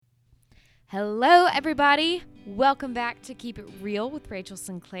Hello, everybody. Welcome back to Keep It Real with Rachel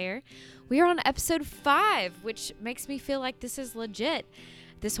Sinclair. We are on episode 5, which makes me feel like this is legit,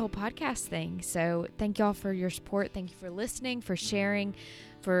 this whole podcast thing. So thank y'all for your support. Thank you for listening, for sharing,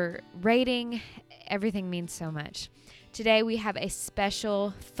 for rating. Everything means so much. Today we have a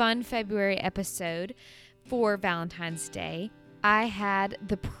special, fun February episode for Valentine's Day. I had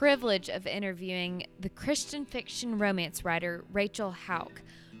the privilege of interviewing the Christian fiction romance writer Rachel Hauck.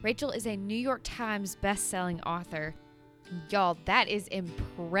 Rachel is a New York Times best-selling author. Y'all, that is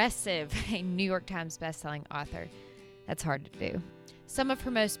impressive, a New York Times best-selling author. That's hard to do. Some of her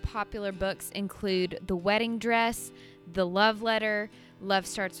most popular books include The Wedding Dress, The Love Letter, Love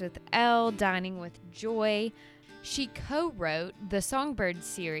Starts with L, Dining with Joy. She co-wrote the Songbird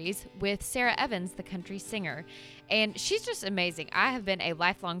series with Sarah Evans, the country singer, and she's just amazing. I have been a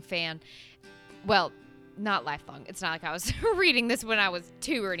lifelong fan. Well, not lifelong. It's not like I was reading this when I was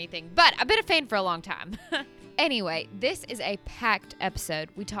 2 or anything, but I've been a fan for a long time. Anyway, this is a packed episode.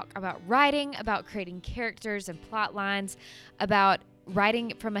 We talk about writing, about creating characters and plot lines, about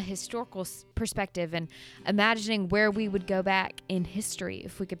writing from a historical perspective and imagining where we would go back in history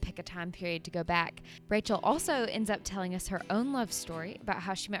if we could pick a time period to go back. Rachel also ends up telling us her own love story about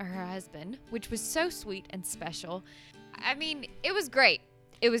how she met her husband, which was so sweet and special. I mean, it was great.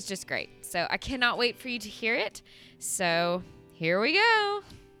 It was just great. So I cannot wait for you to hear it. So here we go.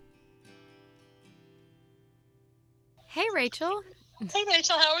 Hey, Rachel. Hey,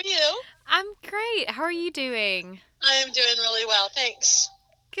 Rachel. How are you? I'm great. How are you doing? I am doing really well. Thanks.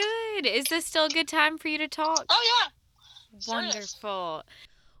 Good. Is this still a good time for you to talk? Oh, yeah. Wonderful.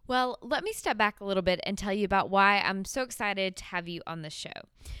 Well, let me step back a little bit and tell you about why I'm so excited to have you on the show.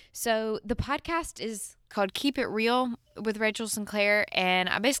 So the podcast is called Keep It Real with Rachel Sinclair, and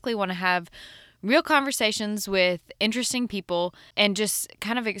I basically want to have real conversations with interesting people and just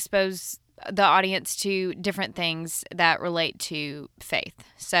kind of expose the audience to different things that relate to faith.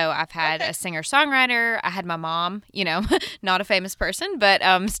 So I've had a singer-songwriter. I had my mom, not a famous person, but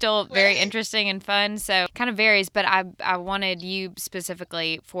still very interesting and fun. So kind of varies, but I wanted you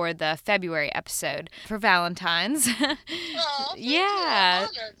specifically for the February episode for Valentine's. Oh, Yeah.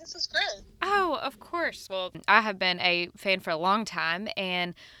 You. This is great. Oh, of course. Well, I have been a fan for a long time,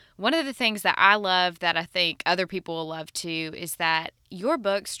 and one of the things that I love that I think other people will love too is that your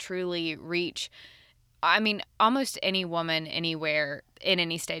books truly reach, almost any woman anywhere in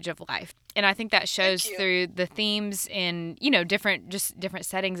any stage of life. And I think that shows through the themes in, different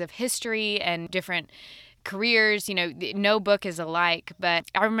settings of history and different careers. No book is alike, but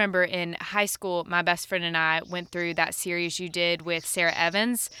I remember in high school, my best friend and I went through that series you did with Sarah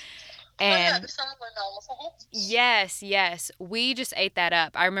Evans. And yes, we just ate that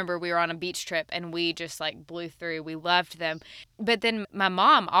up. I remember we were on a beach trip and we just blew through. We loved them. But then my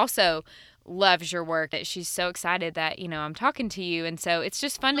mom also loves your work. That she's so excited that, I'm talking to you. And so it's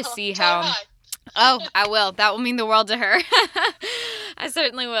just fun to see how... Oh, I will. That will mean the world to her. I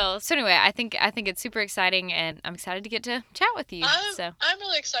certainly will. So anyway, I think it's super exciting, and I'm excited to get to chat with you. I'm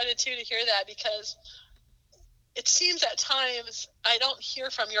really excited too to hear that, because it seems at times I don't hear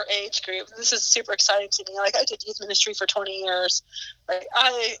from your age group. This is super exciting to me. I did youth ministry for 20 years.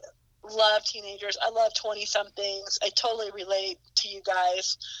 I love teenagers. I love 20-somethings. I totally relate to you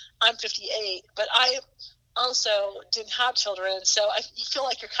guys. I'm 58, but I also didn't have children, so you feel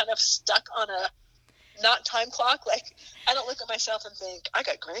like you're kind of stuck on a not time clock. I don't look at myself and think I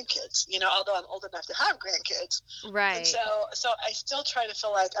got grandkids, although I'm old enough to have grandkids. Right. And so I still try to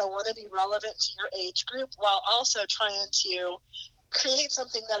feel like I want to be relevant to your age group while also trying to create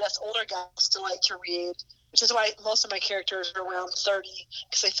something that us older guys still like to read, which is why most of my characters are around 30,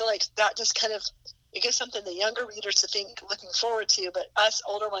 because I feel like that just kind of, it gives something the younger readers to think, looking forward to, but us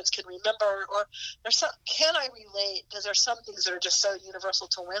older ones can remember, or can I relate? Because there's some things that are just so universal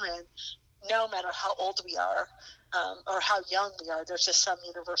to women, no matter how old we are, or how young we are. There's just some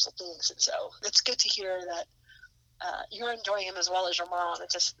universal things. And so it's good to hear that you're enjoying them as well as your mom. It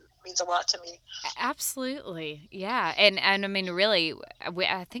just means a lot to me. Absolutely. Yeah. And really,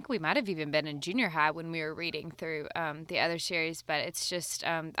 I think we might have even been in junior high when we were reading through the other series, but it's just,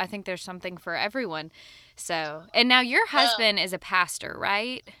 I think there's something for everyone. So, and now your husband is a pastor,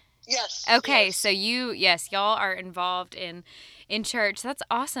 right? Yes. Okay. Yes. So y'all are involved in church. That's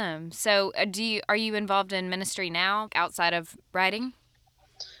awesome. So are you involved in ministry now outside of writing?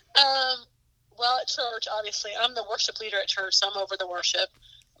 Well, at church, obviously, I'm the worship leader at church, so I'm over the worship.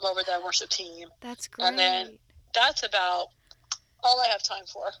 I'm over the worship team. That's great. And then that's about all I have time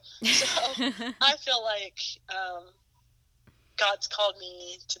for. So I feel like God's called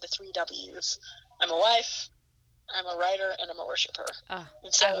me to the 3 W's. I'm a wife, I'm a writer, and I'm a worshiper. Oh,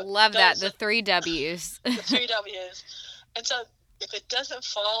 And so I love that. The 3 W's. The 3 W's. And so if it doesn't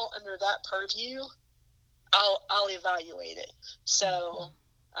fall under that purview, I'll evaluate it. So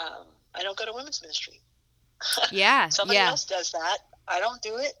I don't go to women's ministry. Yeah. Somebody else does that. I don't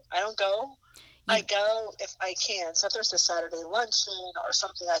do it. I don't go. I go if I can. So if there's a Saturday luncheon or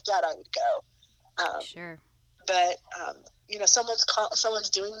something like that, I would go. Sure. But someone's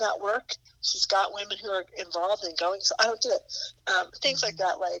doing that work. She's got women who are involved in going. So I don't do it. Things like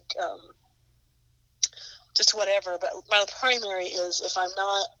that, like just whatever. But my primary is if I'm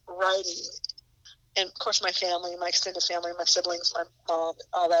not writing, and of course my family, my extended family, my siblings, my mom,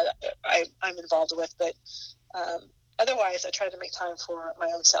 all that I'm involved with. But otherwise, I try to make time for my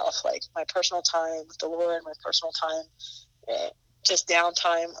own self, like my personal time with the Lord, my personal time, just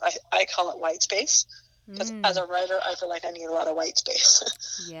downtime. I call it white space, because as a writer, I feel like I need a lot of white space.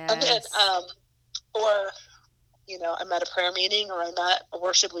 Yes. And then, or, I'm at a prayer meeting, or I'm at a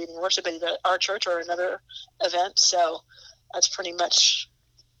worship at our church or another event. So that's pretty much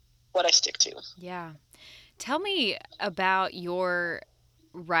what I stick to. Yeah. Tell me about your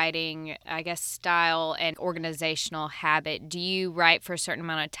writing, I guess, style and organizational habit. Do you write for a certain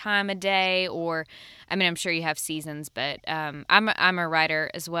amount of time a day, or, I mean, I'm sure you have seasons, but I'm a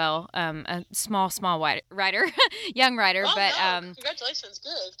writer as well. A small writer, young writer, but congratulations,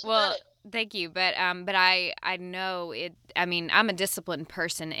 good. Well, thank you, but I know it. I mean, I'm a disciplined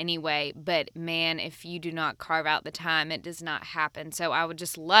person anyway, but man, if you do not carve out the time, it does not happen. So I would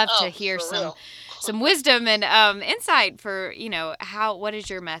just love to hear some wisdom and insight for what is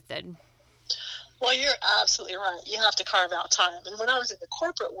your method? Well, you're absolutely right. You have to carve out time. And when I was in the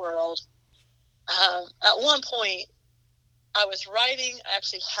corporate world, at one point, I was writing. I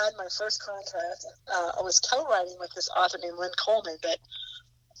actually had my first contract. I was co-writing with this author named Lynn Coleman, but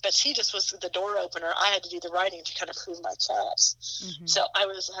she just was the door opener. I had to do the writing to kind of prove my chops. Mm-hmm. So I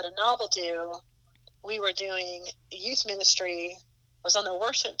had a novel due. We were doing youth ministry. I was on the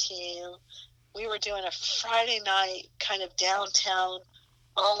worship team. We were doing a Friday night kind of downtown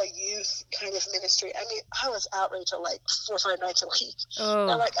all youth kind of ministry. I mean, I was outraged like 4 or 5 nights a week. Oh.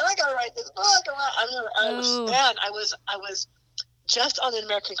 I'm like, I gotta write this book. I was just on the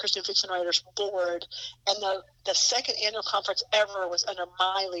American Christian Fiction Writers Board, and the second annual conference ever was under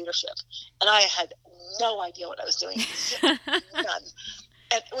my leadership, and I had no idea what I was doing. None.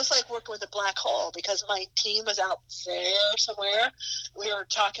 And it was like working with a black hole, because my team was out there somewhere. We were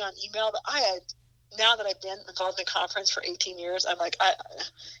talking on email, but now that I've been involved in conference for 18 years, I'm like,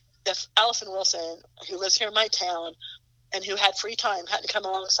 if Allison Wilson, who lives here in my town and who had free time, hadn't come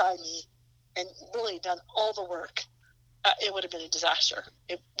alongside me and really done all the work, it would have been a disaster.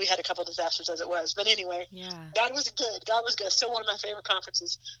 We had a couple of disasters as it was. But anyway, God was good. God was good. Still one of my favorite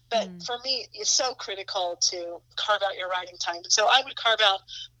conferences. But for me, it's so critical to carve out your writing time. And so I would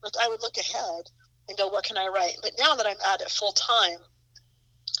look ahead and go, what can I write? But now that I'm at it full time,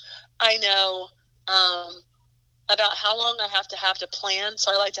 I know about how long I have to plan.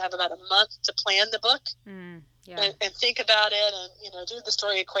 So I like to have about a month to plan the book and think about it, and do the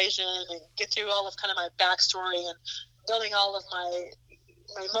story equation and get through all of kind of my backstory and building all of my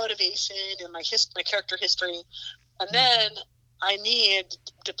motivation and my character history. And then I need,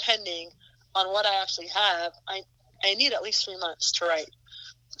 depending on what I actually have, I need at least 3 months to write.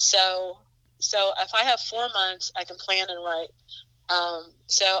 So if I have 4 months, I can plan and write.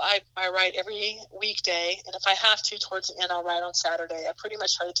 So I write every weekday, and if I have to, towards the end, I'll write on Saturday. I pretty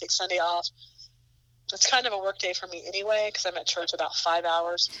much try to take Sunday off. It's kind of a work day for me anyway, because I'm at church about 5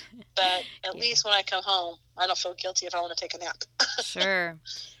 hours. But at least when I come home, I don't feel guilty if I want to take a nap. Sure.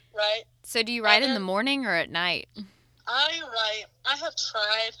 Right? So do you write in the morning or at night? I have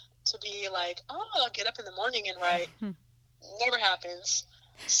tried to be like, I'll get up in the morning and write. Never happens.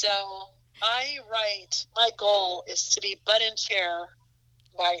 So I write. My goal is to be butt in chair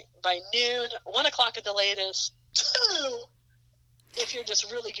by noon, 1 o'clock at the latest, 2 if you're just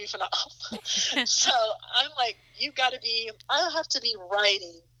really goofing off. So I'm like, I have to be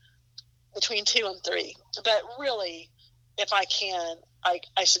writing between 2 and 3. But really, if I can,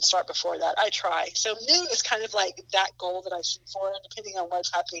 I should start before that. I try. So noon is kind of like that goal that I shoot for, depending on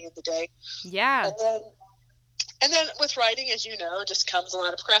what's happening in the day. Yeah. And then with writing, as you know, just comes a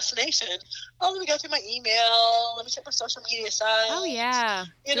lot of procrastination. Oh, let me go through my email. Let me check my social media site. Oh, yeah.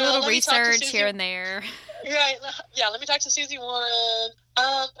 Do a little research here and there. Right. Yeah, let me talk to Susie Warren. I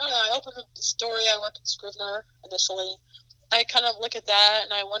don't know. I opened the story. I worked at Scrivener initially. I kind of look at that,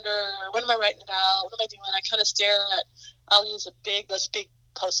 and I wonder, what am I writing about? What am I doing? I kind of stare at, I'll use those big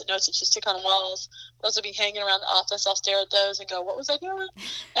Post-it notes that you stick on walls. Those will be hanging around the office. I'll stare at those and go, what was I doing?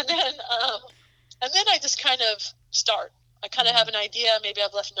 And then I just kind of start. I kind of have an idea. Maybe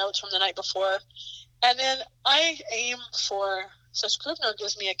I've left notes from the night before. And then I aim for, so Scrivener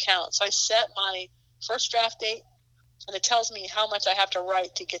gives me a count. So I set my first draft date, and it tells me how much I have to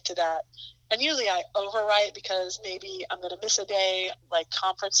write to get to that. And usually I overwrite because maybe I'm going to miss a day, like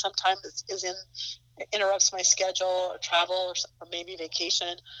conference sometimes interrupts my schedule, or travel, or maybe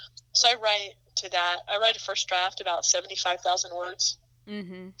vacation. So I write to that. I write a first draft about 75,000 words.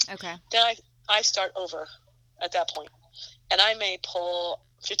 Okay. Then I start over at that point, and I may pull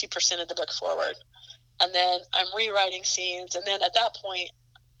 50% of the book forward. And then I'm rewriting scenes. And then at that point,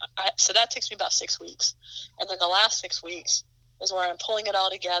 so that takes me about 6 weeks. And then the last 6 weeks is where I'm pulling it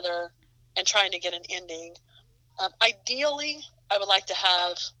all together and trying to get an ending. Ideally, I would like to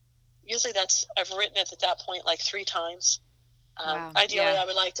have, usually I've written it at that point like 3 times. Wow. Ideally, Yeah. I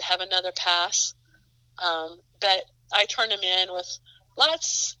would like to have another pass. But I turn them in with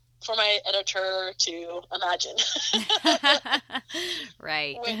lots for my editor to imagine.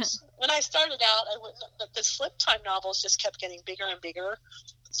 Right. When I started out, the slip time novels just kept getting bigger and bigger.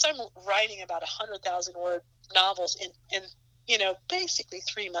 So I'm writing about 100,000 word novels in basically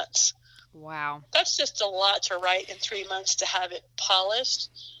 3 months. Wow. That's just a lot to write in 3 months to have it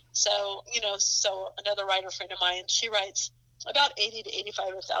polished. So, so another writer friend of mine, she writes about 80 to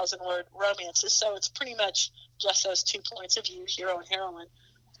 85,000 word romances. So it's pretty much just those 2 points of view, hero and heroine.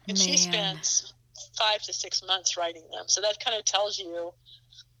 And she spends 5 to 6 months writing them. So that kind of tells you.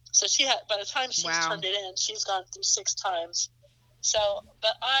 So by the time she's turned it in, she's gone through 6 times. So,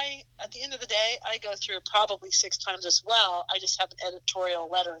 but at the end of the day, I go through probably 6 times as well. I just have an editorial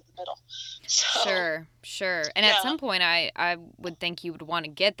letter in the middle. So, Sure. And at some point, I would think you would want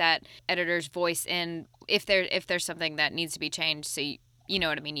to get that editor's voice in if there's something that needs to be changed. So you know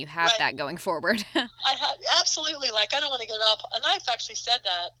what I mean? You have that going forward. I have, absolutely. Like, I don't want to get it up. And I've actually said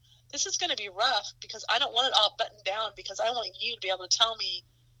that this is going to be rough because I don't want it all buttoned down, because I want you to be able to tell me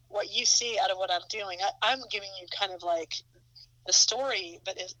what you see out of what I'm doing. I'm giving you kind of like the story,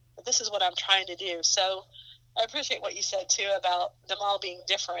 but this is what I'm trying to do. So I appreciate what you said too about them all being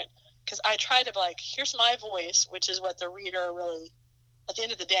different, because I try to be like, here's my voice, which is what the reader really, at the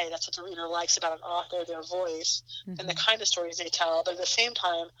end of the day, that's what the reader likes about an author, their voice and the kind of stories they tell. But at the same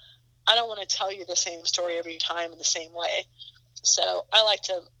time, I don't want to tell you the same story every time in the same way. So I like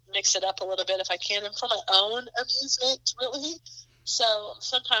to mix it up a little bit if I can, and for my own amusement, really. So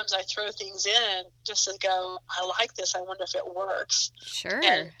sometimes I throw things in just to go, I like this, I wonder if it works. Sure.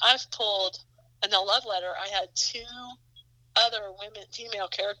 And I've pulled, in the love letter, I had 2 other female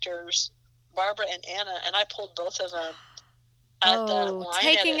characters, Barbara and Anna, and I pulled both of them at the line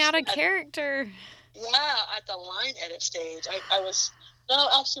taking out a character. Yeah, at the line edit stage. Actually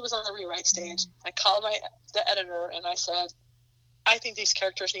it was on the rewrite stage. I called the editor and I said, I think these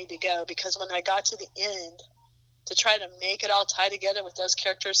characters need to go, because when I got to the end, to try to make it all tie together with those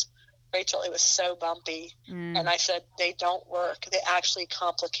characters, Rachel, it was so bumpy. And I said, they don't work. They actually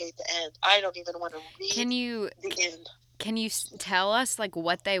complicate the end. I don't even want to read the end. Can you tell us like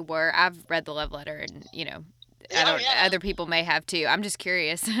what they were? I've read the love letter, and other people may have too. I'm just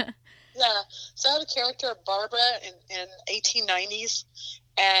curious. Yeah. So I had a character, Barbara, in 1890s,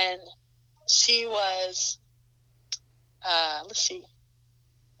 and she was,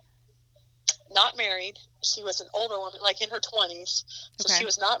 not married. She was an older woman, like in her 20s. So she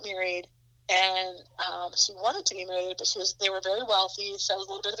was not married, and she wanted to be married, but they were very wealthy, so it was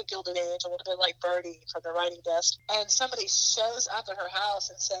a little bit of a gilded age, a little bit like Birdie from the writing desk. And somebody shows up at her house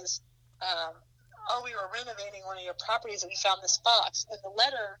and says, we were renovating one of your properties and we found this box. And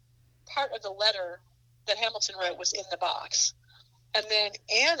part of the letter that Hamilton wrote was in the box. And then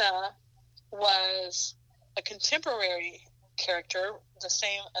Anna was a contemporary character, the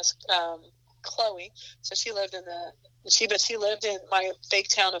same as Chloe. So she lived in my fake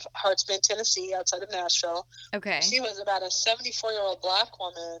town of Harts Bend, Tennessee, outside of Nashville. Okay. She was about a 74-year-old black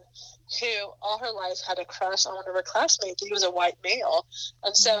woman who all her life had a crush on one of her classmates. He was a white male.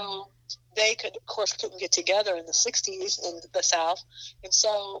 And so they couldn't get together in the 60s in the South. And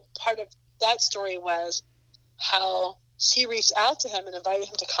so part of that story was how she reached out to him and invited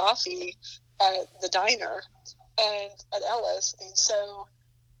him to coffee at the diner and at Ellis. And so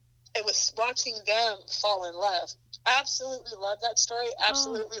it was watching them fall in love. Absolutely loved that story.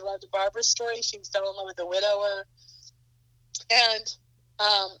 Absolutely loved Barbara's story. She fell in love with the widower. And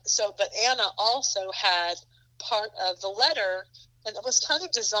but Anna also had part of the letter, and it was kind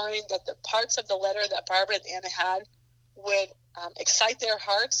of designed that the parts of the letter that Barbara and Anna had would excite their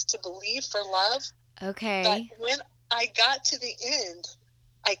hearts to believe for love. Okay. But when I got to the end,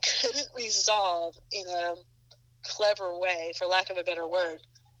 I couldn't resolve in a clever way, for lack of a better word,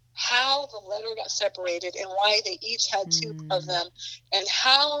 how the letter got separated and why they each had two of them, and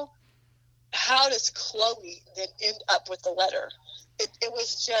how does Chloe then end up with the letter? It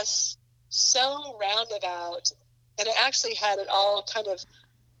was just so roundabout, and it actually had it all kind of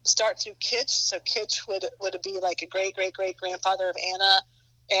start through Kitch. So Kitch would be like a great grandfather of Anna,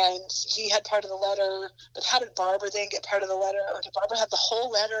 and he had part of the letter. But how did Barbara then get part of the letter, or did Barbara have the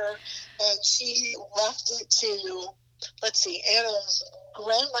whole letter and she left it to, let's see, Anna's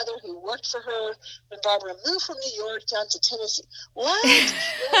grandmother who worked for her when Barbara moved from New York down to Tennessee? What? It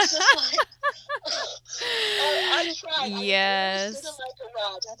was just like, I tried. Yes. I would sit in my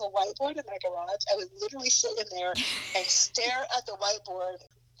garage. I have a whiteboard in my garage. I would literally sit in there and stare at the whiteboard,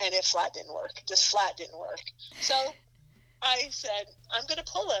 and it flat didn't work. Just flat didn't work. So I said, I'm going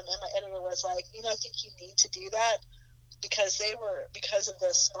to pull him. And my editor was like, I think you need to do that, because of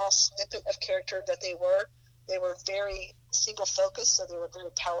the small snippet of character that they were very single focused, so they were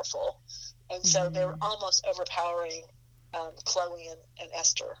very powerful. And so they were almost overpowering Chloe and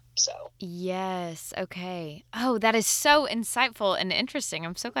Esther. So yes, okay. Oh, that is so insightful and interesting.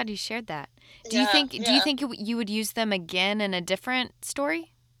 I'm so glad you shared that. Do you think you would use them again in a different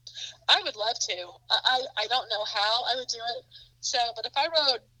story? I would love to. I don't know how I would do it. So, but if I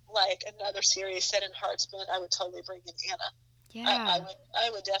wrote like another series set in Hartsman, I would totally bring in Anna. Yeah, I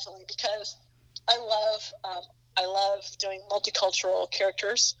would definitely, because I love doing multicultural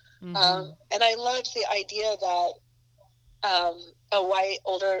characters, and I love the idea that a white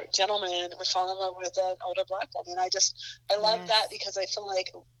older gentleman would fall in love with an older black woman. I love that, because I feel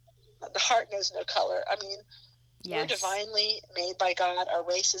like the heart knows no color. I mean, we're divinely made by God. Our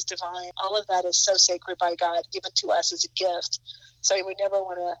race is divine. All of that is so sacred by God, given to us as a gift. So we would never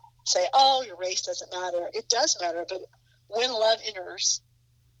want to say, oh, your race doesn't matter. It does matter, but when love enters,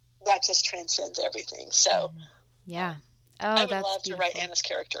 that just transcends everything. So yeah. I would love to write Anna's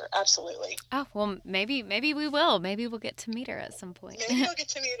character. Absolutely. Oh, well, maybe we will. Maybe we'll get to meet her at some point. Maybe we'll get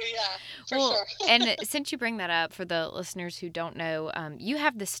to meet her, yeah, for sure. And since you bring that up, for the listeners who don't know, you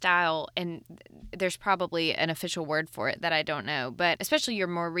have this style, and there's probably an official word for it that I don't know, but especially your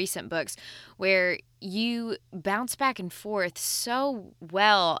more recent books, where you bounce back and forth so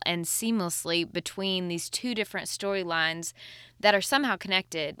well and seamlessly between these two different storylines that are somehow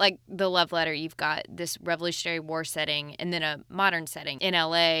connected. Like the love letter, you've got this Revolutionary War setting and then a modern setting in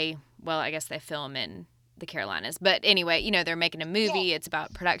LA. Well, I guess they film in the Carolinas. But anyway, they're making a movie. Yeah. It's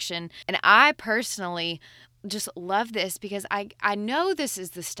about production. And I personally just love this, because I know this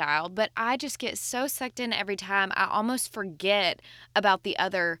is the style, but I just get so sucked in every time. I almost forget about the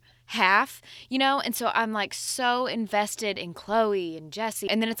other half, and so I'm like so invested in Chloe and Jesse,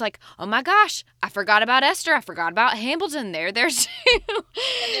 and then it's like, oh my gosh, I forgot about Esther, I forgot about Hambleton. There's two. And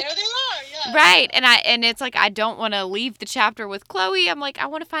there they are, yeah. Right. And it's like, I don't want to leave the chapter with Chloe. I'm like, I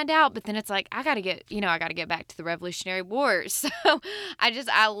want to find out, but then it's like, I gotta get back to the Revolutionary War. So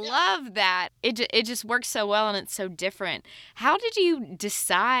I love that it just works so well, and it's so different. How did you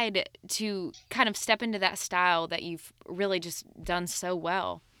decide to kind of step into that style that you've really just done so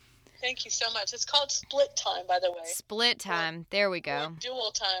well? Thank you so much. It's called split time, by the way. Split time. There we go. Or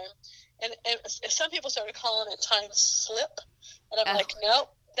dual time. And some people started calling it time slip. And I'm like, nope,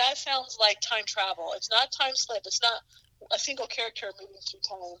 that sounds like time travel. It's not time slip. It's not a single character moving through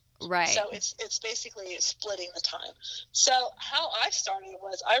time. Right. So it's basically splitting the time. So how I started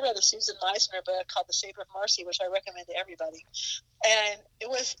was, I read a Susan Meisner book called The Shape of Mercy, which I recommend to everybody. And it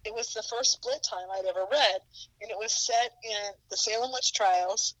was the first split time I'd ever read. And it was set in the Salem witch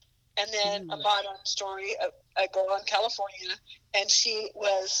trials, and then a modern story, a girl in California, and she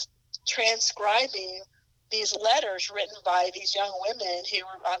was transcribing these letters written by these young women who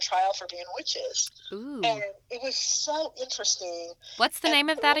were on trial for being witches. Ooh. And it was so interesting. What's the name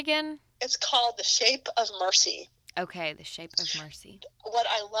of that again? It's called The Shape of Mercy. Okay, The Shape of Mercy. What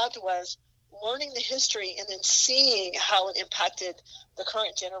I loved was learning the history and then seeing how it impacted the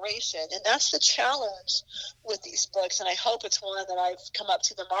current generation. And that's the challenge with these books, and I hope it's one that I've come up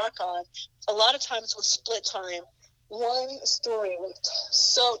to the mark on. A lot of times with split time, one story,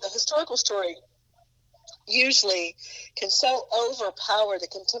 the historical story usually can so overpower the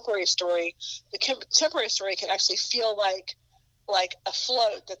contemporary story. The contemporary story can actually feel like a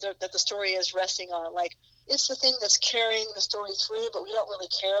float that the story is resting on. Like, it's the thing that's carrying the story through, but we don't really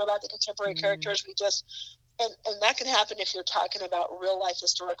care about the contemporary characters. We just, and that can happen if you're talking about real life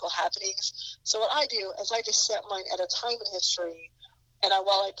historical happenings. So what I do is I just set mine at a time in history, and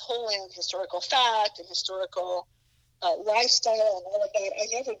while I pull in historical fact and historical lifestyle and all of that, I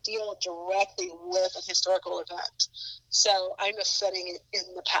never deal directly with a historical event. So I'm just setting it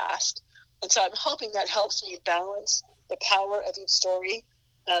in the past. And so I'm hoping that helps me balance the power of each story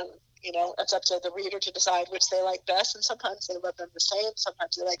It's up to the reader to decide which they like best, and sometimes they love them the same,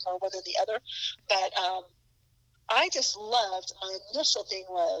 sometimes they like more one than the other. But I just loved, my initial thing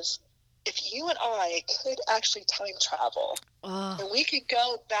was, if you and I could actually time travel, and we could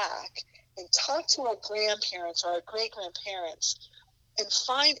go back and talk to our grandparents or our great-grandparents and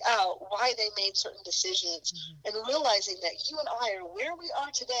find out why they made certain decisions, and realizing that you and I are where we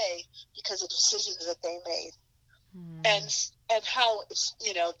are today because of decisions that they made. And how it's,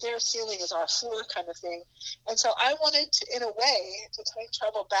 their ceiling is our floor kind of thing. And so I wanted to, in a way, to time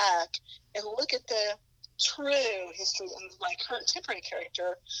travel back and look at the true history of my current contemporary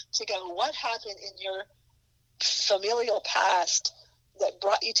character, to go, what happened in your familial past that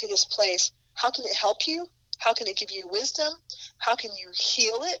brought you to this place? How can it help you? How can it give you wisdom? How can you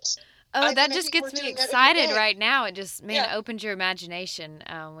heal it? Oh, that just gets me excited right now. It just, opens your imagination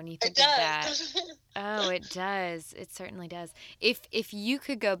when you think of that. Oh, it does. It certainly does. If you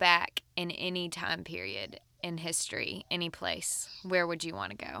could go back in any time period in history, any place, where would you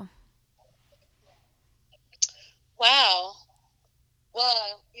want to go? Wow.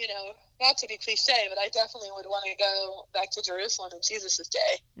 Well, not to be cliche, but I definitely would want to go back to Jerusalem in Jesus'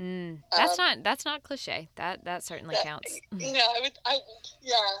 day. That's not cliche. That certainly counts.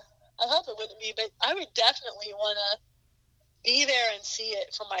 I hope it wouldn't be, but I would definitely want to be there and see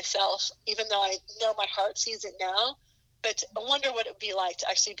it for myself, even though I know my heart sees it now. But I wonder what it would be like to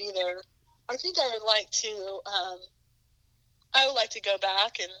actually be there. I think I would like to go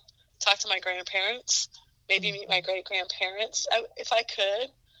back and talk to my grandparents, maybe meet my great-grandparents if I could.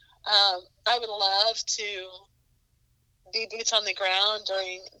 I would love to be boots on the ground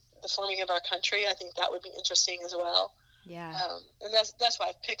during the forming of our country. I think that would be interesting as well. Yeah. And that's why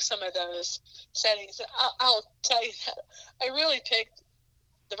I picked some of those settings. I'll tell you that I really picked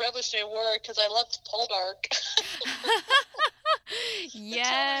the Revolutionary War because I loved Poldark.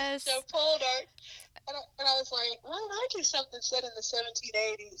 Yes. So Poldark. And I was like, why don't I do something set in the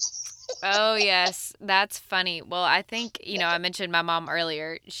 1780s? Oh, yes. That's funny. Well, I think, I mentioned my mom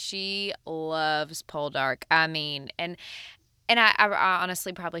earlier. She loves Poldark. I mean, and I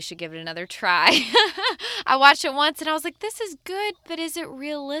honestly probably should give it another try. I watched it once and I was like, this is good, but is it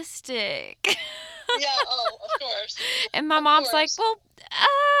realistic? Yeah, of course. And my mom's like, well,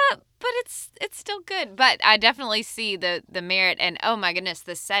 but it's still good. But I definitely see the merit, and oh my goodness,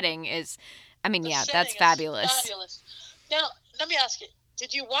 the setting is, that's fabulous. Fabulous. Now, let me ask you,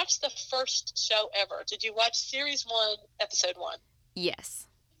 did you watch the first show ever? Did you watch series 1, episode 1? Yes.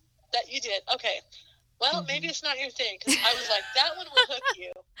 That you did? Okay. Well, maybe it's not your thing, because I was like, that one will hook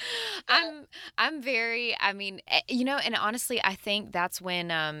you. I'm very, and honestly, I think that's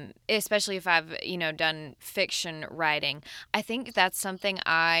when, especially if I've, done fiction writing, I think that's something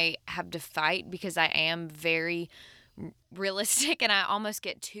I have to fight, because I am very realistic, and I almost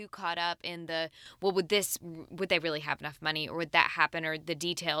get too caught up in the, well, would they really have enough money, or would that happen, or the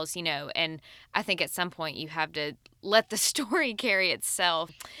details, and I think at some point you have to let the story carry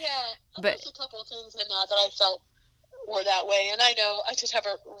itself. Yeah, but there's a couple of things in that I felt were that way, and I know I just have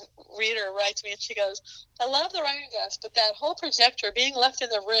a reader write to me, and she goes, I love the writing desk, but that whole projector being left in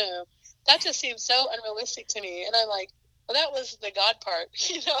the room, that just seems so unrealistic to me. And I'm like, well, that was the God part,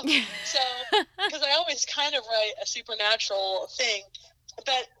 So, because I always kind of write a supernatural thing.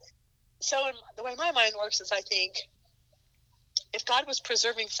 But so the way my mind works is, I think if God was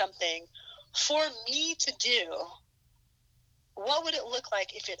preserving something for me to do, what would it look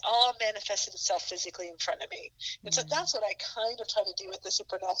like if it all manifested itself physically in front of me? And so that's what I kind of try to do with the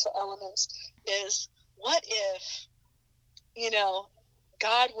supernatural elements, is what if,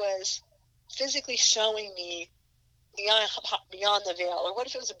 God was physically showing me beyond the veil, or what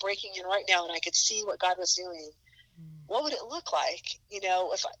if it was breaking in right now and I could see what God was doing? What would it look like?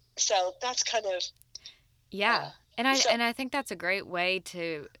 So that's kind of and I think that's a great way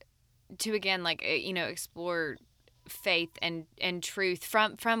to again, like, explore faith and truth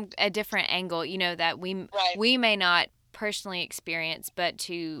from a different angle, that we may not personally experience, but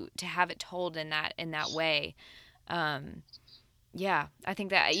to have it told in that way. Yeah, I think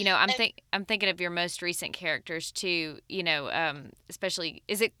that, I'm thinking of your most recent characters too, especially,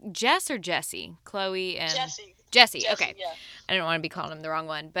 is it Jess or Jessie? Chloe and Jessie. Okay. Yeah. I don't want to be calling them the wrong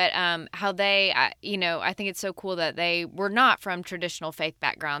one, but how they, I think it's so cool that they were not from traditional faith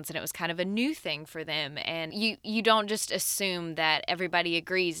backgrounds, and it was kind of a new thing for them. And you don't just assume that everybody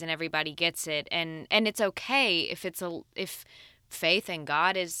agrees and everybody gets it, and it's okay if faith in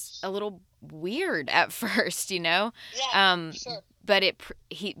God is a little weird at first, Yeah, sure. But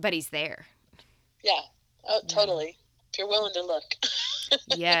he's there. Yeah. Oh, totally. If you're willing to look.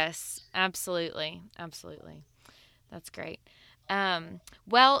 Yes, absolutely. That's great.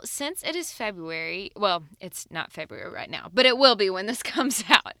 Well, since it is February, well, it's not February right now, but it will be when this comes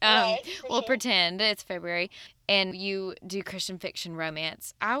out. Right, for We'll sure. pretend it's February, and you do Christian fiction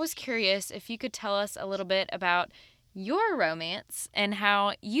romance. I was curious if you could tell us a little bit about your romance and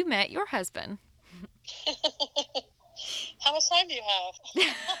how you met your husband. How much time do you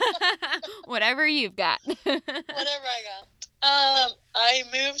have? Whatever you've got. Whatever I got. I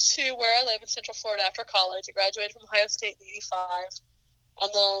moved to where I live in Central Florida after college. I graduated from Ohio State in '85,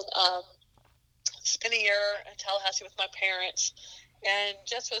 and then spent a year in Tallahassee with my parents, and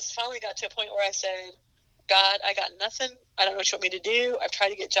just finally got to a point where I said, God, I got nothing. I don't know what you want me to do. I've tried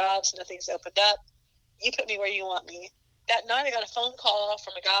to get jobs. Nothing's opened up. You put me where you want me. That night, I got a phone call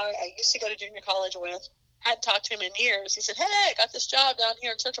from a guy I used to go to junior college with. Hadn't talked to him in years. He said, hey, I got this job down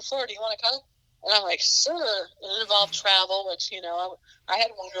here in Central Florida. You want to come? And I'm like, sure. And it involved travel, which, I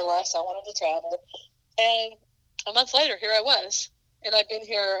had wanderlust. I wanted to travel. And a month later, here I was. And I've been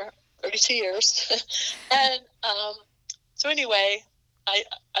here 32 years. And so anyway,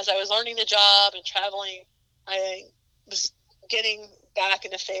 as I was learning the job and traveling, I was getting back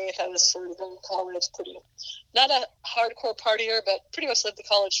into faith. I was sort of going to college, not a hardcore partier, but pretty much lived the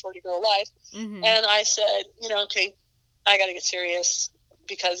college shorty girl life. Mm-hmm. And I said, okay, I got to get serious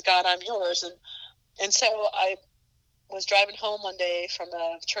because God, I'm yours. And so I was driving home one day from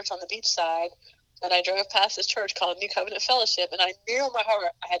a church on the beach side, and I drove past this church called New Covenant Fellowship, and I knew in my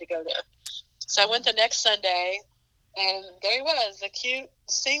heart I had to go there. So I went the next Sunday, and there he was, the cute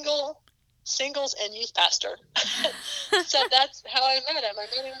singles and youth pastor. So that's how I met him. I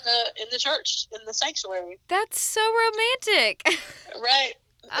met him in the church, in the sanctuary. That's so romantic. Right.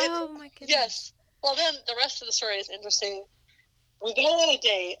 Oh, my goodness. Yes. Well, then the rest of the story is interesting. We go on a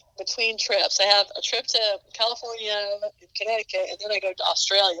date between trips. I have a trip to California and Connecticut, and then I go to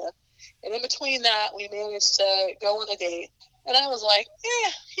Australia. And in between that, we managed to go on a date. And I was like,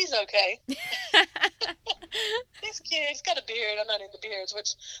 yeah, he's okay. He's cute. He's got a beard. I'm not into beards,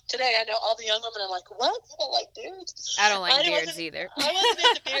 which today I know all the young women are like, what? You don't like beards? I don't like beards either. I wasn't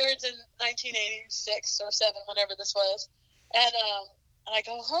into beards in 1986 or 7, whenever this was. And I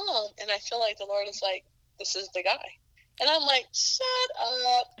go home, and I feel like the Lord is like, this is the guy. And I'm like, shut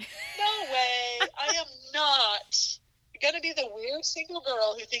up. No way. I am not going to be the weird single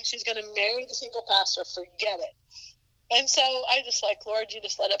girl who thinks she's going to marry the single pastor. Forget it. And so I just like, Lord, you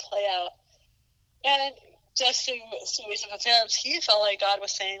just let it play out. And just to series of events, he felt like God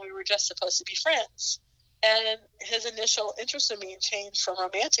was saying we were just supposed to be friends. And his initial interest in me changed from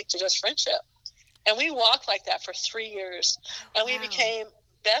romantic to just friendship. And we walked like that for 3 years. And we became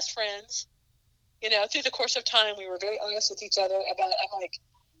best friends. Through the course of time, we were very honest with each other about, I'm like,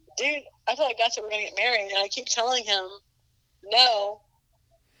 dude, I feel like God said we're going to get married. And I keep telling him, no,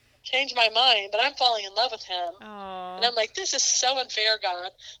 change my mind, but I'm falling in love with him. Aww. And I'm like, this is so unfair, God.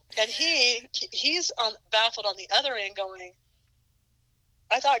 And he's baffled on the other end going,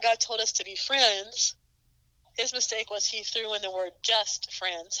 I thought God told us to be friends. His mistake was he threw in the word just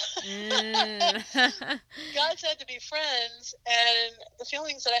friends. God said to be friends, and the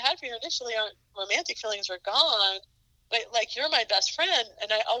feelings that I had for you initially, romantic feelings, were gone. But, like, you're my best friend,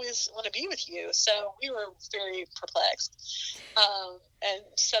 and I always want to be with you. So we were very perplexed. And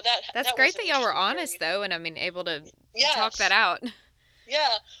so that's great that y'all were honest, though, and, able to talk that out. Yeah.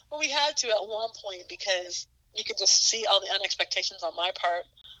 Well, we had to at one point because you could just see all the unexpectations on my part.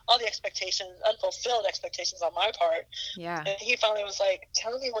 All the unfulfilled expectations on my part. Yeah. And he finally was like,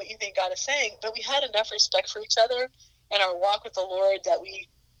 tell me what you think God is saying. But we had enough respect for each other and our walk with the Lord that we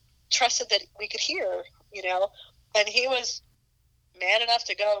trusted that we could hear, And he was man enough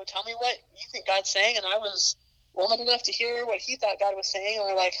to go, tell me what you think God's saying. And I was woman enough to hear what he thought God was saying. And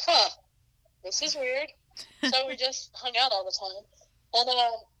we're like, this is weird. So we just hung out all the time. And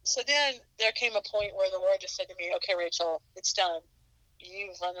so then there came a point where the Lord just said to me, okay, Rachel, it's done.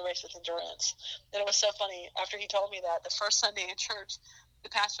 You've run the race with endurance. And it was so funny. After he told me that, the first Sunday in church, the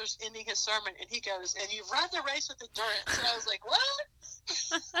pastor's ending his sermon, and he goes, and you've run the race with endurance. And I was like, what?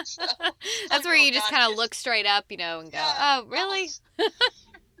 So, that's where you just kind of look straight up, and go, oh, really? I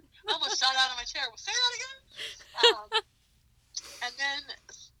almost shot out of my chair. Say that again? And then,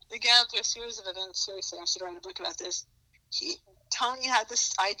 again, through a series of events, seriously, I should write a book about this. Tony had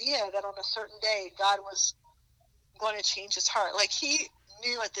this idea that on a certain day, God was going to change his heart. Like, he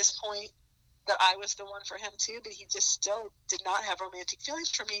knew at this point that I was the one for him too, but he just still did not have romantic feelings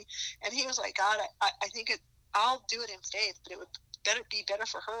for me. And he was like, God, I think I'll do it in faith, but it would be better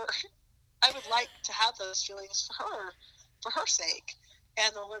for her. I would like to have those feelings for her sake.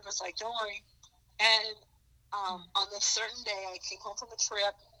 And the Lord was like, don't worry. And On this certain day, I came home from a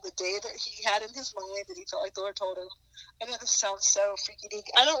trip, the day that he had in his mind that he felt like the Lord told him. I know this sounds so freaky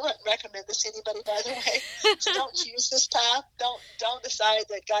deaky. I don't recommend this to anybody, by the way. So don't choose this path. Don't decide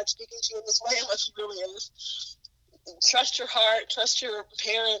that God's speaking to you in this way unless He really is. Trust your heart, trust your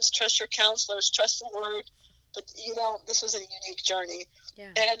parents, trust your counselors, trust the Lord. But this was a unique journey. Yeah.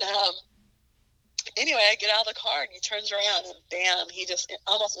 And anyway, I get out of the car and he turns around and bam, he just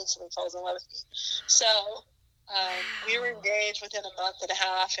almost instantly falls in love with me. So we were engaged within a month and a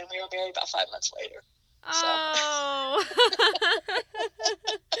half, and we were married about 5 months later. Oh,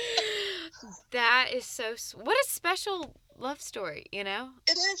 that is so. What a special love story, It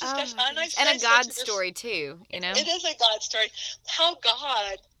is a special, and a God story too. It is a God story. How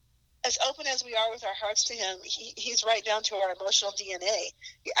God, as open as we are with our hearts to Him, He's right down to our emotional DNA.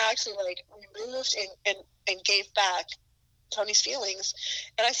 He actually removed and gave back Tony's feelings.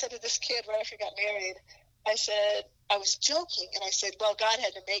 And I said to this kid right after we got married, I was joking, and I said, well, God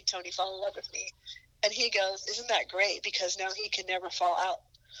had to make Tony fall in love with me. And he goes, isn't that great? Because now he can never fall out.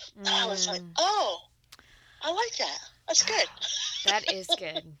 And I was like, oh, I like that. That's good. That is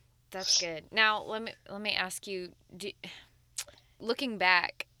good. That's good. Now, let me ask you, looking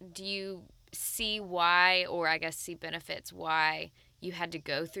back, do you see why, or I guess see benefits why you had to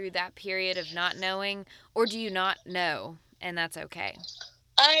go through that period of not knowing, or do you not know, and that's okay?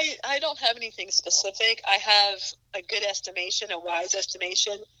 I don't have anything specific. I have a good estimation, a wise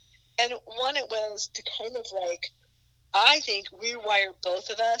estimation. And one, it was to kind of I think rewire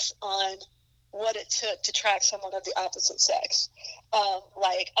both of us on what it took to attract someone of the opposite sex.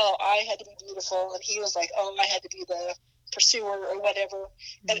 I had to be beautiful, and he was like, oh, I had to be the pursuer or whatever.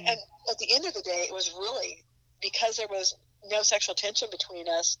 Mm-hmm. And at the end of the day, it was really because there was no sexual tension between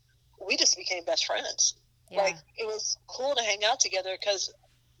us, we just became best friends. Yeah. It was cool to hang out together because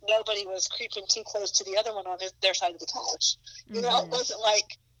nobody was creeping too close to the other one on their side of the couch. Mm-hmm. It wasn't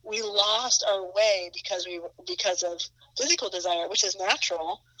like we lost our way because of physical desire, which is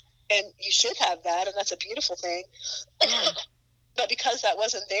natural, and you should have that, and that's a beautiful thing. But because that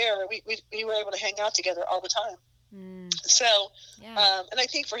wasn't there, we were able to hang out together all the time. So, and I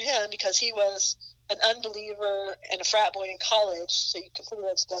think for him, because he was an unbeliever and a frat boy in college, so you completely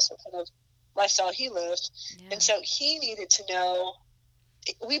understand what kind of lifestyle he lived, and so he needed to know.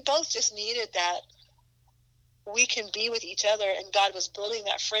 We both just needed that we can be with each other, and God was building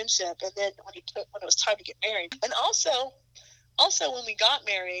that friendship. And then when it was time to get married, and also when we got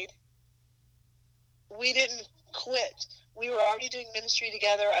married, we didn't quit. We were already doing ministry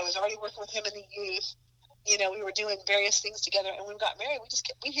together. I was already working with him in the youth. We were doing various things together, and when we got married,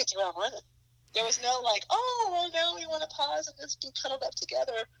 we hit the ground running. There was no now we want to pause and just be cuddled up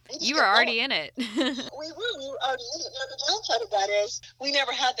together. You were already in it. We were already in it. Now, the downside of that is we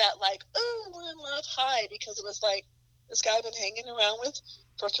never had that we're in love high, because it was like, this guy I've been hanging around with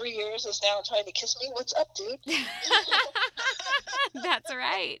for 3 years is now trying to kiss me. What's up, dude? That's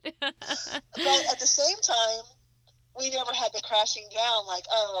right. But at the same time, we never had the crashing down now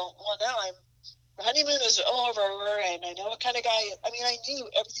the honeymoon is over, and I know what kind of guy. I mean, I knew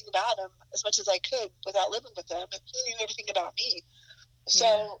everything about him as much as I could without living with him, and he knew everything about me.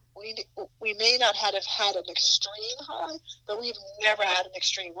 So we may not have had an extreme high, but we've never had an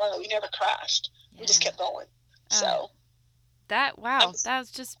extreme low. We never crashed. We just kept going. That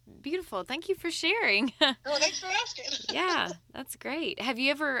was just beautiful. Thank you for sharing. Oh, thanks for asking. Yeah, that's great. Have you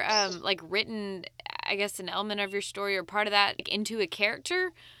ever written, I guess, an element of your story or part of that into a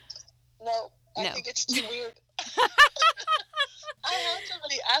character? No. I think it's too weird. I had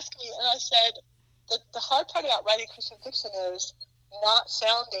somebody ask me, and I said that the hard part about writing Christian fiction is not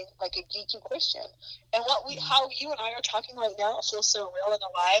sounding like a geeky Christian. And how you and I are talking right now, it feels so real and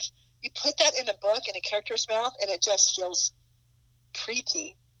alive. You put that in a book in a character's mouth, and it just feels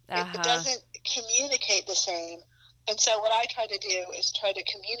preachy. It doesn't communicate the same. And so what I try to do is try to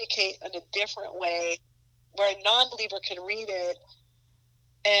communicate in a different way where a non-believer can read it,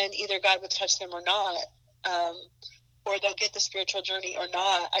 and either God would touch them or not, or they'll get the spiritual journey or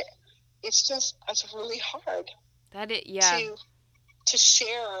not. It's really hard to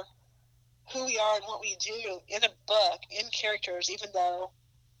share who we are and what we do in a book, in characters, even though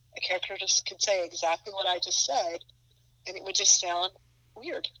a character just could say exactly what I just said, and it would just sound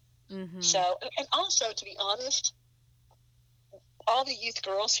weird. Mm-hmm. So, and also, to be honest, all the youth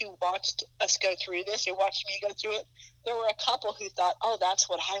girls who watched us go through this, who watched me go through it, there were a couple who thought, oh, that's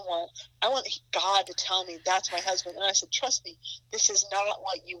what I want. I want God to tell me that's my husband. And I said, trust me, this is not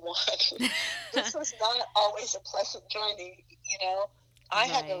what you want. This was not always a pleasant journey, I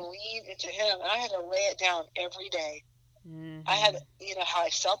had to lean into him, and I had to lay it down every day. Mm-hmm. I had, how I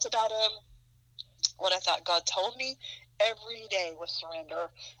felt about him, what I thought God told me every day was surrender.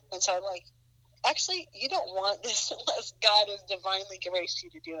 And so I'm like, actually, you don't want this unless God has divinely graced you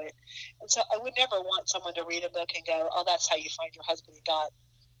to do it. And so I would never want someone to read a book and go, oh, that's how you find your husband and God.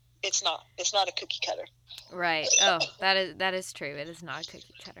 It's not. It's not a cookie cutter. Right. Oh, that is true. It is not a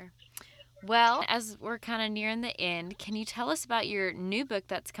cookie cutter. Well, as we're kind of nearing the end, can you tell us about your new book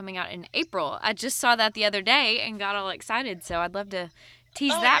that's coming out in April? I just saw that the other day and got all excited, so I'd love to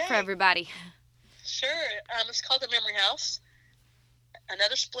tease that for everybody. Sure. It's called The Memory House,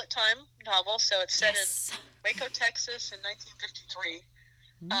 another split-time novel. So it's set in Waco, Texas in 1953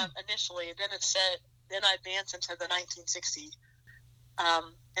 initially. Then I advance into the 1960s.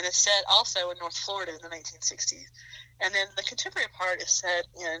 And it's set also in North Florida in the 1960s. And then the contemporary part is set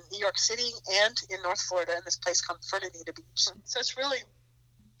in New York City and in North Florida in this place called Fernandina Beach. So it's really,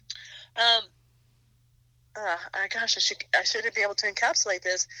 I shouldn't be able to encapsulate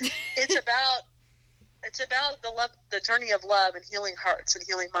this. It's about the journey of love and healing hearts and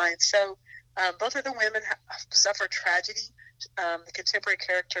healing minds. So both of the women suffer tragedy. The contemporary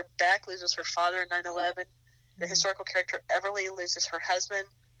character Beck loses her father in 9/11. The historical character Everly loses her husband,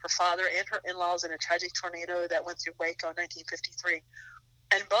 her father, and her in-laws in a tragic tornado that went through Waco in 1953.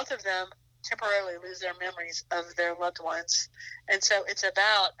 And both of them temporarily lose their memories of their loved ones. And so it's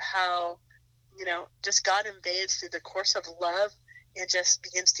about how, just God invades through the course of love and just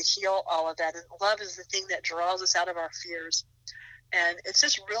begins to heal all of that. And love is the thing that draws us out of our fears. And it's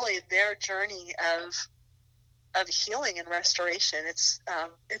just really their journey of healing and restoration. It's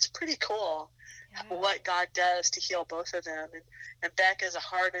pretty cool. Yeah. What God does to heal both of them. And Beck is a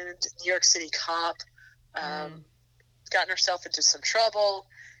hardened New York City cop, gotten herself into some trouble.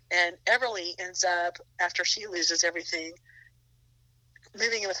 And Everly ends up, after she loses everything,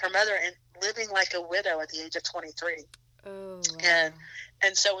 living with her mother and living like a widow at the age of 23. Oh, wow.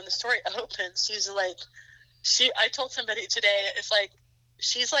 And so when the story opens, she's like, I told somebody today, it's like,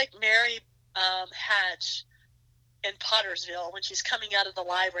 she's like Mary Hatch in Pottersville when she's coming out of the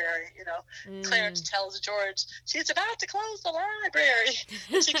library. Clarence tells George she's about to close the library,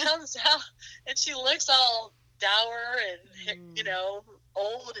 and she comes out and she looks all dour and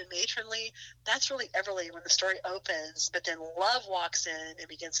old and matronly. That's really Everly when the story opens, but then love walks in and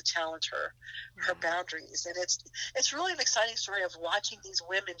begins to challenge her boundaries. And it's really an exciting story of watching these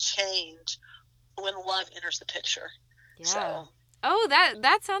women change when love enters the picture. So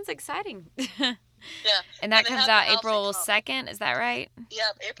that sounds exciting. Yeah. And that comes out April 2nd, is that right? Yeah,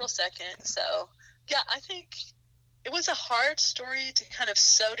 April 2nd. So, yeah, I think it was a hard story to kind of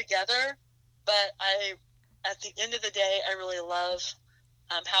sew together, but at the end of the day, I really love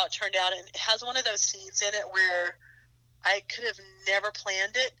how it turned out. And it has one of those scenes in it where I could have never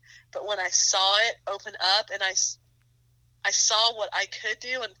planned it, but when I saw it open up and I saw what I could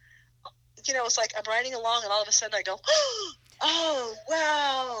do, and, it's like I'm riding along and all of a sudden I go, oh,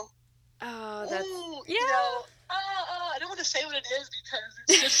 wow. Oh, that's I don't want to say what it is because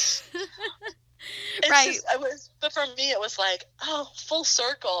it's just right. But for me, it was like, full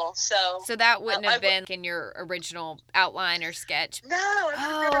circle. So that wouldn't have been in your original outline or sketch. No,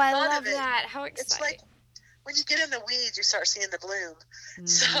 I love that. How exciting! It's like when you get in the weeds, you start seeing the bloom. Mm-hmm.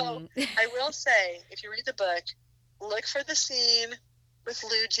 So I will say, if you read the book, look for the scene with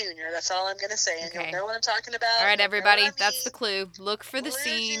Lou Jr. That's all I'm going to say. And you'll know what I'm talking about. All right, everybody. That's the clue. Look for the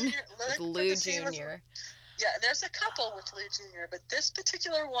scene with Lou Jr. Yeah, there's a couple with Lou Jr., but this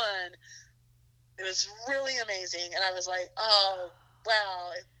particular one, it was really amazing. And I was like, oh,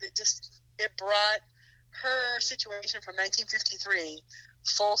 wow. It brought her situation from 1953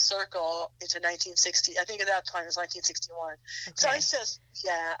 full circle into 1960. I think at that time it was 1961. Okay. So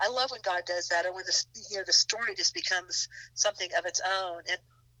I love when God does that, or when the story just becomes something of its own. And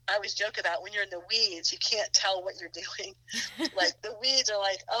I always joke about when you're in the weeds, you can't tell what you're doing. Like the weeds are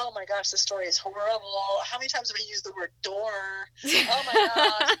like, oh my gosh, the story is horrible. How many times have we used the word door? Oh my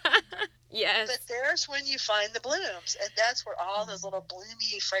gosh. Yes. But there's when you find the blooms, and that's where all those little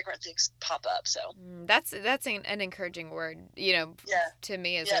bloomy, fragrant things pop up. So that's an encouraging word, to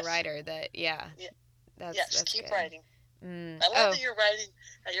me as a writer. That's keep good. Writing. I love that you're writing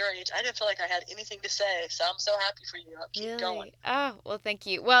at your age. I didn't feel like I had anything to say, so I'm so happy for you. Keep going. Oh, well, thank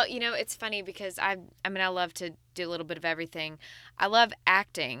you. Well, it's funny because I love to do a little bit of everything. I love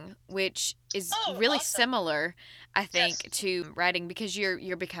acting, which is really similar, I think, to writing, because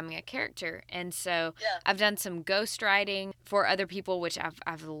you're becoming a character. And so I've done some ghost writing for other people, which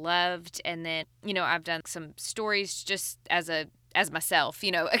I've loved. And then, I've done some stories just as myself,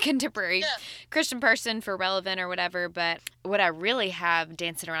 a contemporary Christian person for Relevant or whatever. But what I really have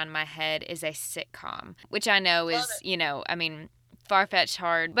dancing around my head is a sitcom, which I know is, far-fetched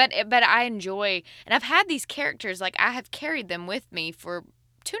hard, but I enjoy, and I've had these characters, like I have carried them with me for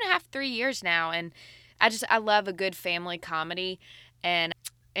 2.5, 3 years now, and I love a good family comedy. And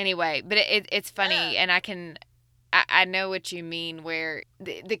anyway, but it's funny, and I know what you mean, where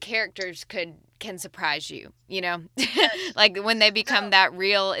the characters can surprise you, Yes. like when they become that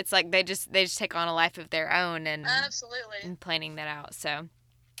real, it's like they just take on a life of their own, and Absolutely. planning that out. So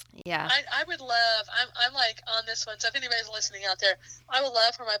yeah, I would love, I'm like on this one, so if anybody's listening out there, I would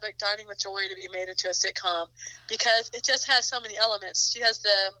love for my book Dining with Joy to be made into a sitcom, because it just has so many elements. She has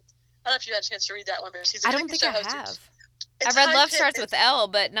I don't know if you had a chance to read that one, but she's a I don't cooking think show I host. have. It's I've read Love high-pitched. Starts with L,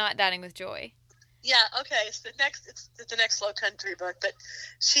 but not Dining with Joy. Yeah, okay. It's the next Low Country book, but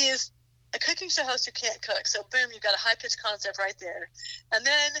she is a cooking show host who can't cook. So boom, you've got a high pitched concept right there. And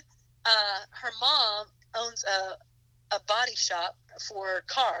then her mom owns a body shop for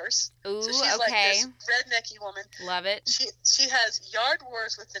cars. Ooh, so she's okay. like this rednecky woman. Love it. She has yard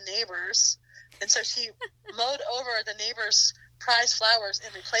wars with the neighbors, and so she mowed over the neighbors' prize flowers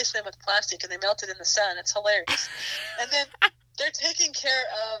and replaced them with plastic, and they melted in the sun. It's hilarious. And then they're taking care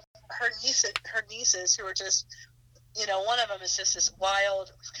of her nieces who are just, one of them is just this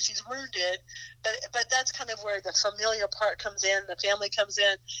wild, because she's wounded, but that's kind of where the familial part comes in, the family comes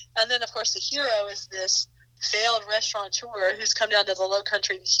in. And then of course the hero is this failed restaurateur who's come down to the Low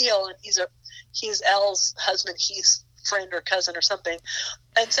Country to heal, and he's Elle's husband, Heath's friend or cousin or something.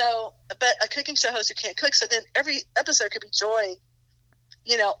 And so, but a cooking show host who can't cook, so then every episode could be Joy,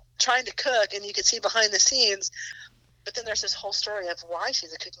 trying to cook, and you could see behind the scenes. But then there's this whole story of why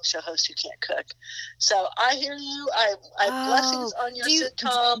she's a cooking show host who can't cook. So I hear you. I blessings on your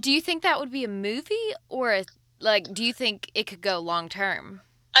sitcom. Do you think that would be a movie, or do you think it could go long term?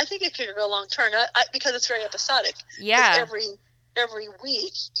 I think it could go long term, because it's very episodic. Yeah. Every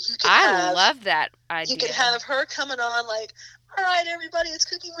week you could I love that idea. You could have her coming on like, all right, everybody, it's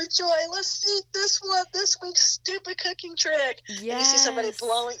Cooking with Joy. Let's see this week's stupid cooking trick. Yes. And you see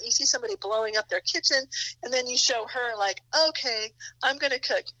somebody blowing up their kitchen, and then you show her like, okay, I'm going to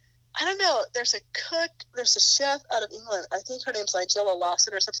cook. I don't know. There's a chef out of England. I think her name's Nigella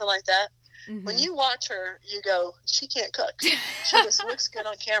Lawson or something like that. Mm-hmm. When you watch her, you go, she can't cook. She just looks good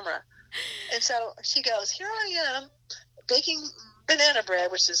on camera. And so she goes, here I am baking banana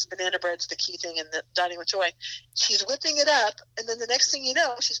bread, which is banana bread's the key thing in the Dining with Joy. She's whipping it up, and then the next thing you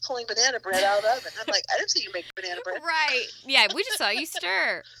know, she's pulling banana bread out of the oven. I'm like, I didn't see you make banana bread. Right. Yeah, we just saw you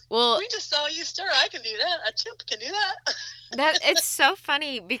stir. Well, we just saw you stir. I can do that. A chimp can do that. It's so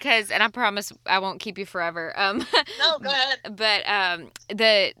funny because, and I promise I won't keep you forever. No, go ahead. But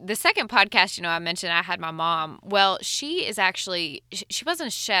the second podcast, I mentioned I had my mom. Well, she is actually, she wasn't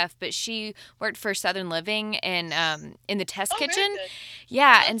a chef, but she worked for Southern Living and in the test kitchen.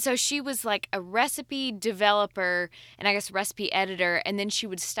 Yeah, and so she was like a recipe developer and I guess recipe editor, and then she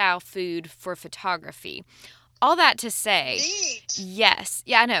would style food for photography. All that to say, Neat. Yes.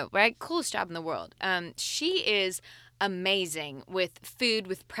 Yeah, I know, right? Coolest job in the world. She is amazing with food,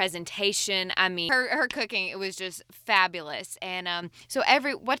 with presentation. I mean, her cooking, it was just fabulous. And so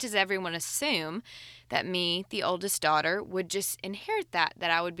what does everyone assume? That me, the oldest daughter, would just inherit that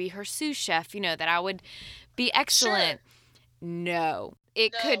I would be her sous chef, that I would be excellent. Sure. No.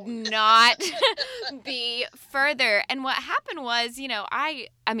 It could not be further. And what happened was, I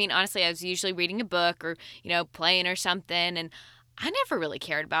mean, honestly, I was usually reading a book or, playing or something, and I never really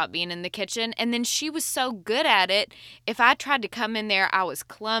cared about being in the kitchen. And then she was so good at it. If I tried to come in there, I was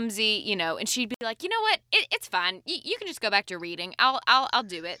clumsy, and she'd be like, you know what? It's fine. You can just go back to reading. I'll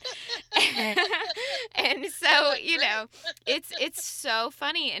do it. And so, it's so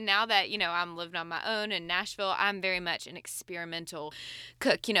funny. And now that, I'm living on my own in Nashville, I'm very much an experimental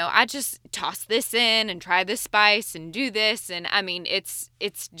cook. I just toss this in and try this spice and do this. And I mean, it's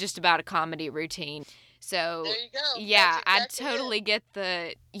just about a comedy routine. So, there you go. Yeah, exactly I totally get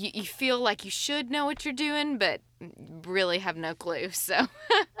you feel like you should know what you're doing, but really have no clue. So,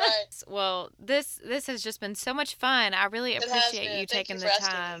 right. Well, this has just been so much fun. I really appreciate you taking the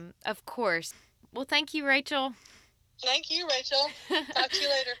time. Of course. Well, thank you, Rachel. Thank you, Rachel. Talk to you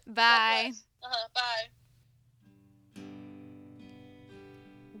later. Bye. Bye.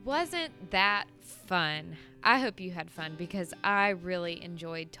 Wasn't that fun? I hope you had fun because I really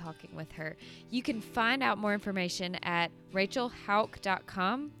enjoyed talking with her. You can find out more information at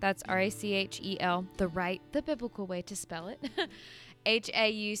rachelhauck.com. That's RACHEL, the biblical way to spell it.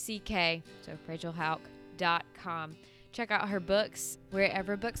 HAUCK. So rachelhauck.com. Check out her books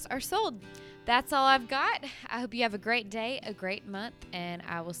wherever books are sold. That's all I've got. I hope you have a great day, a great month, and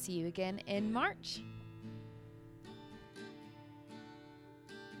I will see you again in March.